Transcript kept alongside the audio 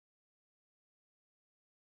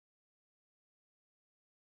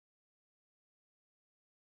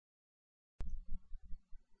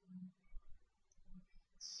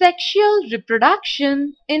Sexual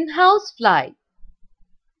reproduction in housefly.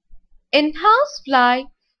 In housefly,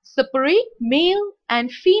 separate male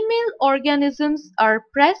and female organisms are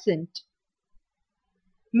present.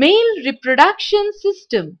 Male reproduction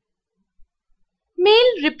system.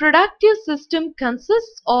 Male reproductive system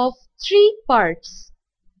consists of three parts.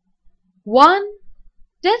 1.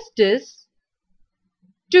 Testis.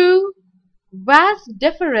 2. Vas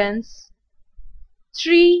deferens.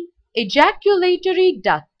 3. Ejaculatory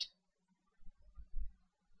duct.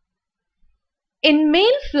 In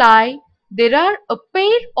male fly, there are a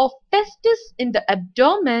pair of testes in the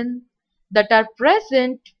abdomen that are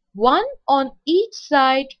present, one on each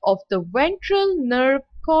side of the ventral nerve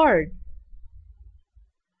cord.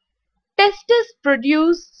 Testes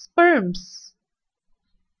produce sperms.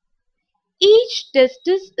 Each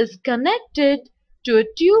testis is connected to a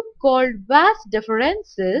tube called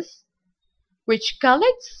vasdeferenses, which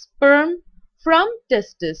collects sperm from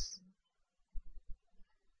testis.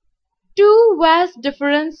 Two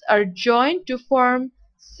vasdeferens are joined to form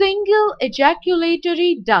single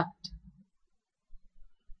ejaculatory duct.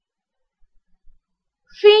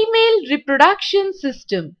 Female reproduction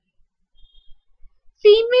system.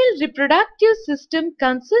 Female reproductive system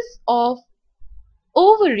consists of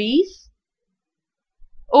ovaries,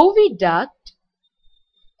 oviduct,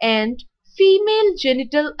 and female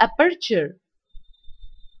genital aperture.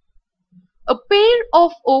 A pair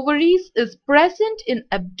of ovaries is present in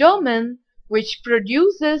abdomen which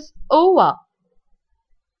produces ova.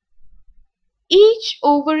 Each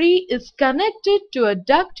ovary is connected to a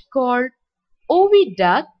duct called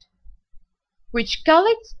oviduct, which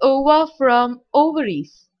collects ova from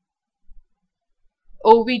ovaries.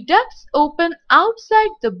 Oviducts open outside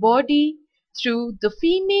the body through the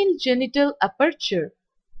female genital aperture.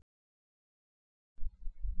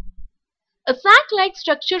 A sac-like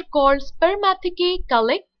structure called spermathecae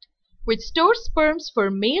collect, which stores sperms for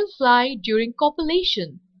male fly during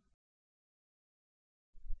copulation.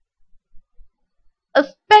 A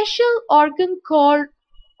special organ called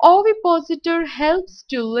ovipositor helps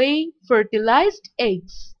to lay fertilized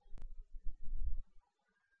eggs.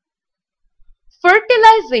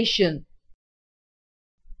 Fertilization.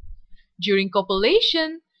 During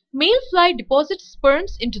copulation, male fly deposits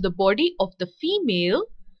sperms into the body of the female,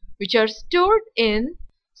 which are stored in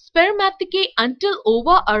spermathecae until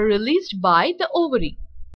ova are released by the ovary.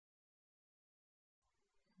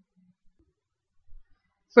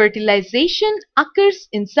 Fertilization occurs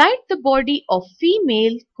inside the body of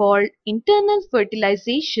female called internal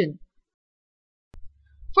fertilization.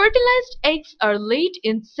 Fertilized eggs are laid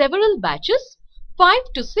in several batches, 5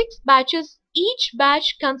 to 6 batches. Each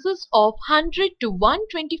batch consists of 100 to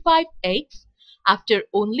 125 eggs after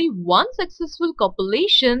only one successful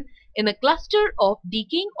copulation in a cluster of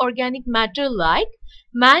decaying organic matter like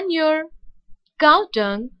manure, cow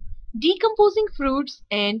dung, decomposing fruits,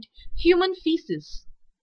 and human feces.